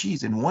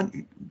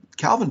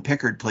 Calvin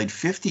Pickard played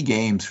 50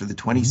 games for the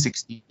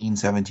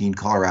 2016-17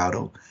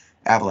 Colorado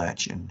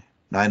Avalanche and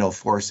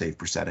 904 save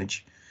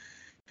percentage.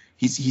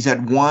 He's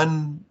had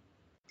one.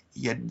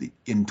 He had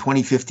in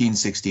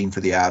 2015-16 for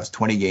the Avs,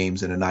 20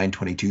 games and a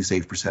 922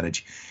 save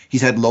percentage.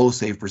 He's had low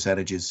save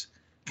percentages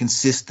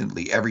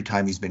consistently every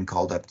time he's been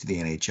called up to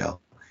the NHL.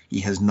 He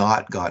has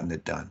not gotten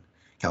it done,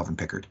 Calvin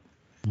Pickard.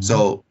 Mm-hmm.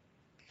 So,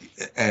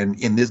 and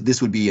in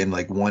this would be in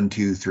like 1,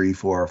 2, 3,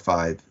 4,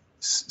 5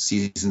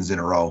 seasons in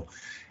a row.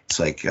 It's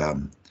like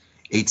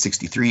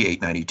 863,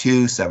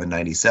 892,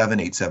 797,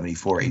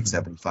 874,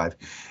 875.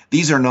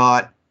 These are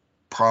not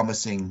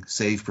promising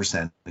save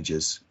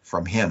percentages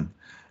from him.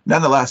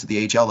 Nonetheless, at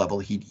the AHL level,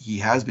 he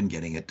has been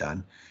getting it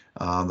done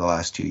the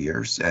last 2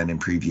 years and in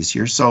previous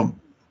years. So,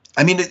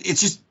 I mean,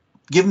 it's just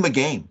give him a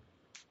game.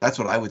 That's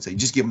what I would say.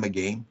 Just give him a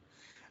game.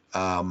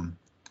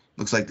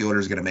 Looks like the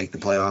Oilers are going to make the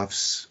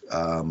playoffs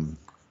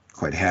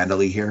quite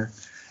handily here.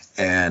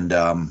 And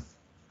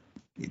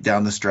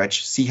down the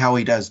stretch, see how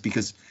he does.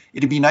 Because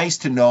it'd be nice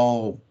to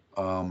know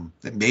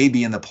that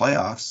maybe in the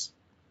playoffs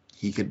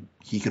he could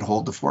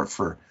hold the fort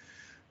for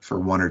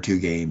 1 or 2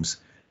 games.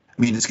 I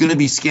mean, it's going to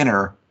be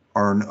Skinner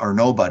or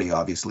nobody,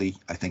 obviously,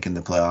 I think, in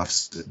the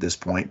playoffs at this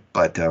point.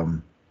 But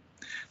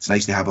it's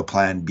nice to have a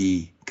plan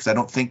B, because I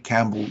don't think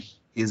Campbell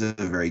is a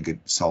very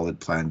good,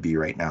 solid plan B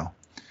right now.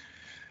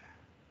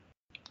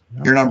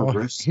 Your number,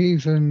 Bruce?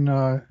 He's in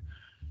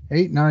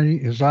 890,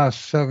 his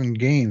last 7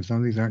 games. Now,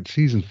 these aren't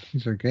seasons,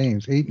 these are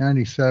games.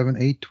 897,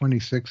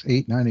 826,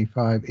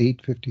 895,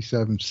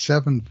 857,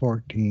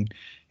 714,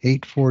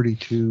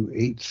 842,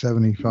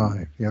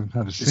 875. You haven't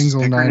had a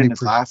single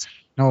 90%.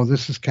 No,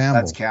 this is Campbell.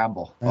 That's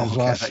Campbell. In his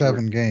last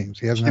 7 games.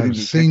 He hasn't had a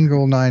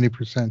single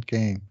 90%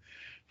 game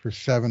for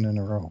 7 in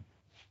a row.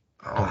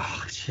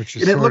 Which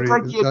is it looked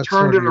like he had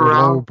turned it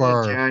around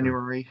in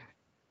January.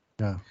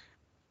 Yeah.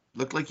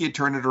 Looked like he had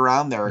turned it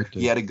around there.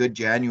 He had a good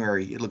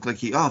January. It looked like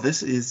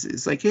this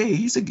is like, hey,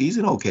 he's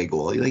an okay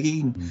goalie. Like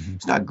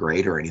he's not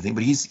great or anything,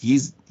 but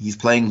he's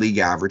playing league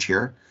average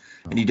here,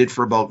 and he did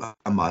for about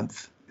a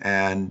month.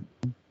 And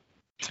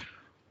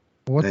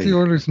what the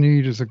Oilers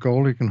need is a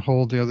goalie who can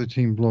hold the other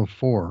team below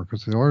 4,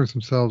 because the Oilers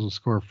themselves will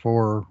score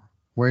 4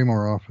 way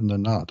more often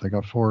than not. They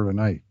got 4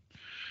 tonight,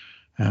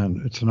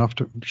 and it's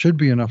should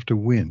be enough to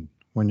win.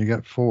 When you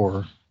get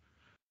 4,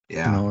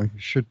 you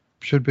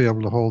should be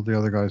able to hold the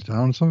other guys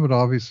down. Some of it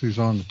obviously is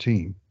on the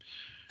team,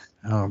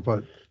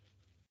 but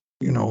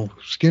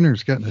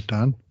Skinner's getting it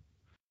done.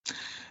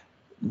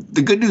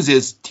 The good news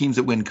is teams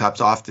that win cups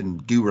often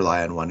do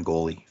rely on one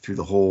goalie through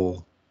the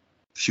whole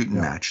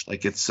shooting match.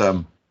 Like it's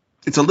a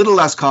little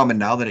less common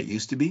now than it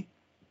used to be.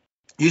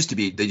 It used to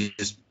be they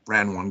just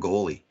ran one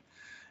goalie,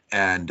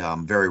 and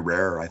very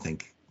rare, I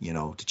think,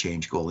 to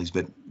change goalies.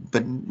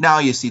 But now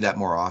you see that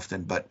more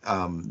often. But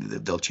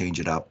they'll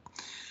change it up.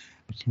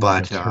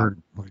 But hurt,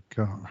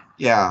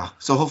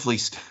 so hopefully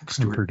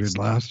Stuart did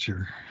last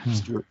year.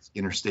 Stuart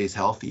Skinner stays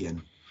healthy,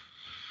 and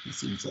it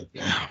seems like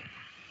that.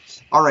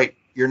 All right,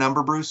 your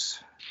number, Bruce?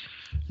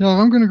 Yeah,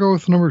 I'm going to go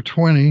with number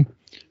 20,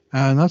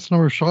 and that's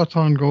number of shots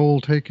on goal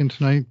taken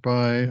tonight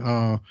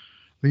by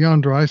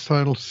Leon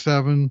Draisaitl,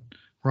 7,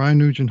 Ryan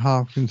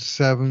Nugent-Hopkins,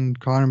 7,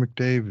 Connor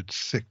McDavid,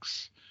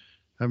 6.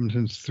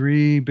 Edmonton's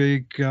 3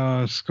 big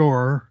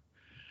scorer,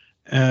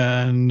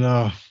 and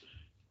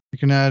you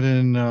can add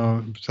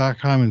in Zach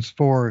Hyman's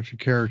 4 if you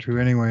care to.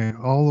 Anyway,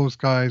 all those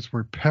guys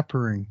were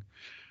peppering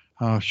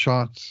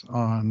shots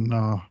on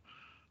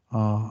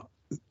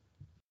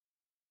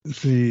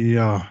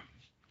the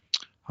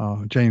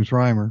James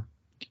Reimer,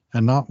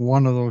 and not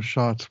one of those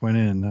shots went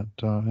in. That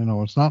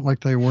it's not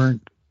like they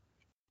weren't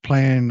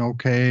playing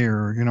okay,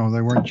 or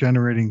they weren't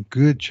generating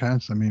good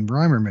chances. I mean,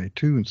 Reimer made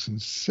 2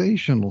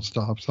 sensational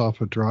stops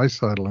off of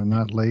Draisaitl in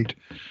that late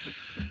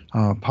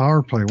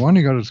power play. One,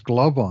 he got his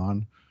glove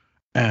on,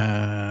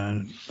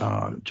 and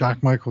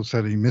Jack Michael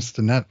said he missed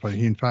the net, but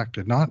he in fact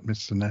did not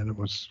miss the net. It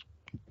was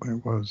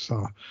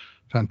a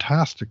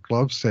fantastic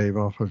glove save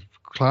off of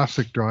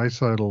classic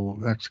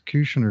Draisaitl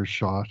executioner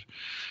shot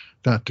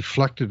that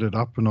deflected it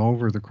up and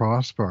over the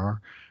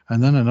crossbar.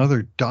 And then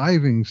another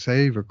diving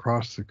save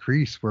across the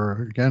crease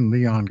where, again,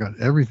 Leon got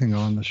everything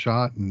on the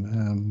shot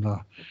and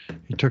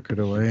he took it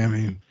away. I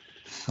mean,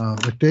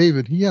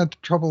 McDavid, he had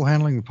trouble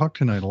handling the puck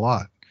tonight a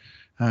lot.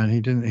 And he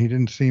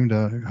didn't seem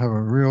to have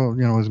a real,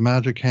 his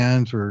magic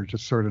hands were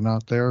just sort of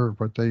not there,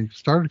 but they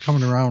started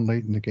coming around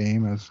late in the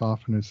game, as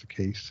often is the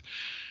case.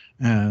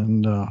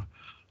 And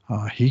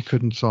he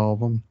couldn't solve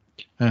them.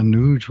 And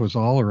Nuge was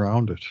all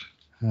around it.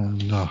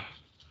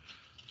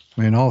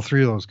 And all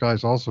 3 of those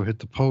guys also hit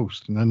the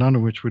post, and then none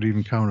of which would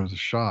even count as a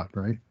shot,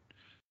 right?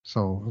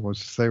 So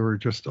they were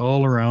just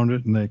all around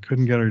it, and they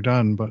couldn't get her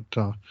done. But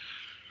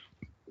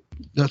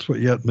that's what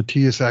you had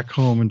Matthias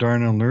Ekholm and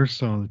Darnell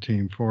Nurse on the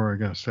team for, I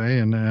guess,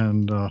 and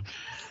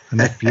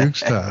Nick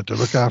Bukestad to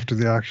look after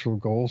the actual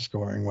goal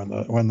scoring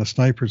when the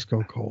snipers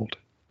go cold.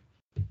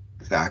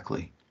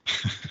 Exactly.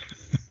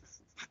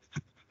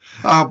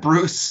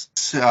 Bruce,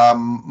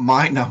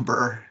 my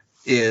number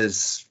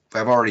is,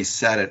 I've already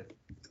said it,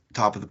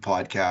 top of the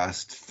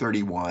podcast,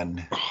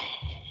 31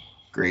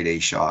 grade A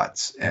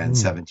shots and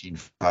 17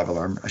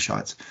 5-alarm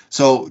shots.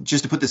 So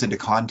just to put this into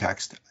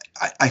context,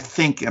 I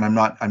think, and I'm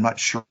not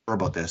sure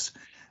about this,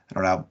 I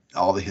don't have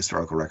all the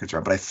historical records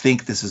around, but I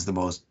think this is the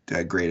most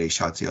grade A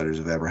shots the Oilers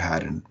have ever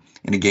had in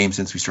a game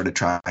since we started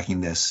tracking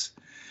this.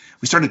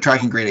 We started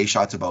tracking grade A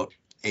shots about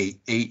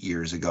eight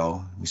years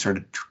ago.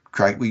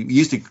 We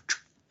used to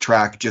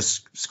track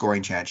just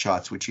scoring chance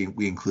shots, which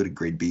we included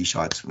grade B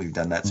shots. We've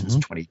done that since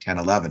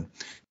 2010-11.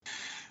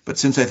 But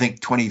since I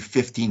think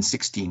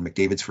 2015-16,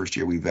 McDavid's first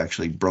year, we've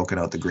actually broken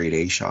out the grade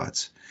A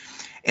shots.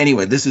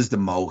 Anyway, this is the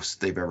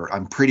most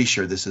I'm pretty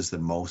sure this is the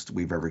most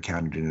we've ever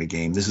counted in a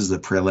game. This is the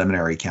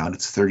preliminary count.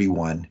 It's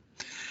 31.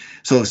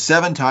 So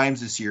 7 times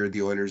this year,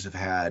 the Oilers have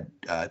had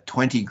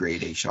 20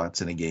 grade A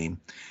shots in a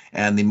game.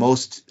 And the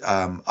most,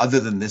 other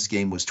than this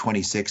game, was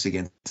 26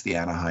 against the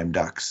Anaheim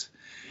Ducks.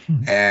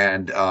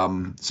 And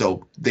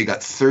so they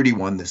got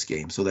 31 this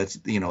game. So that's,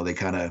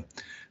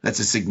 that's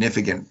a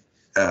significant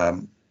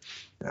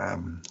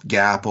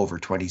gap over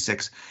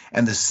 26,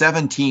 and the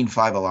 17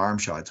 5-alarm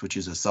shots, which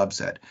is a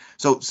subset.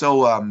 So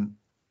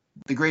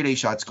the grade A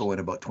shots go in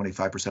about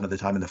 25% of the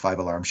time, and the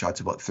 5-alarm shots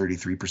about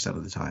 33%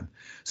 of the time.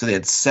 So they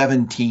had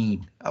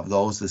 17 of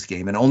those this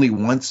game, and only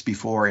once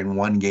before in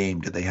one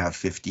game did they have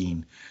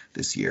 15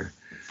 this year.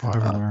 5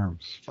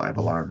 alarms. 5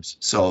 alarms.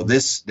 So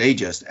they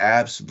just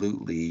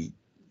absolutely,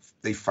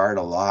 they fired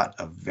a lot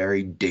of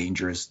very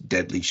dangerous,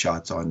 deadly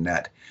shots on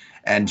net.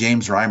 And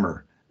James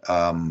Reimer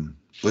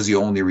was the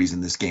only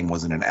reason this game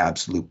wasn't an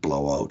absolute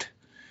blowout.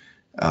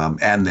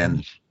 And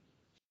then,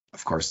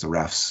 of course, the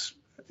refs.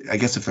 I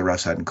guess if the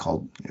refs hadn't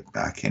called it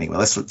back anyway,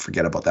 let's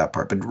forget about that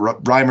part. But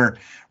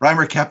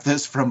Reimer kept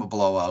this from a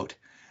blowout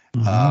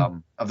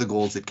of the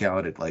goals that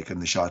counted,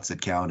 and the shots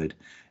that counted.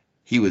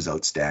 He was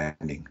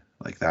outstanding.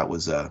 That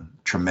was a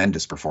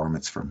tremendous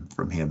performance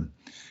from him.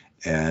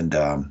 And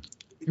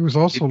he was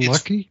also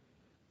lucky.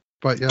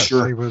 But yes,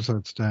 sure. He was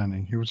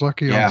outstanding. He was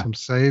lucky on some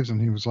saves, and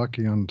he was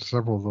lucky on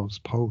several of those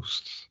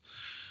posts,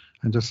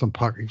 and just some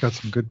puck. He got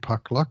some good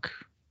puck luck,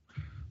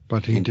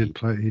 but he did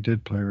play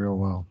real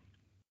well.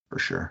 For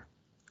sure.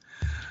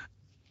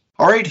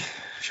 All right,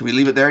 should we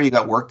leave it there? You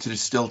got work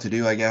still to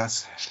do, I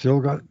guess. Still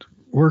got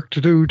work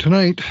to do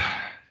tonight.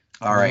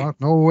 All right.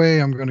 No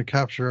way I'm going to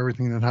capture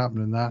everything that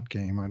happened in that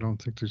game. I don't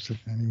think there's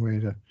any way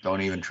to.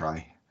 Don't even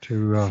try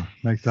To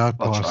make that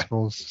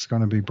possible. It's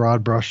going to be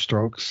broad brush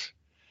strokes.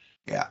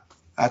 Yeah.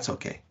 That's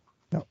okay.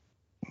 Yep.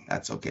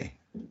 That's okay.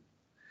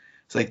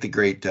 It's like the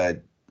great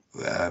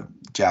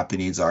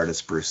Japanese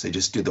artist, Bruce. They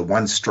just do the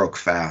one stroke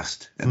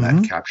fast, and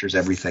that captures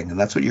everything. And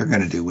that's what you're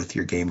going to do with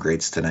your game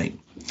grades tonight.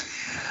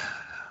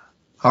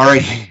 All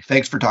right.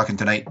 Thanks for talking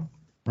tonight.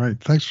 Right.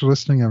 Thanks for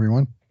listening,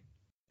 everyone.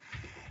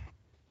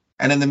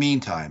 And in the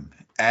meantime,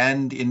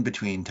 and in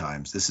between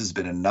times, this has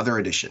been another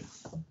edition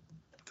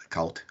of the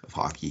Cult of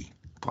Hockey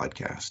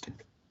podcast.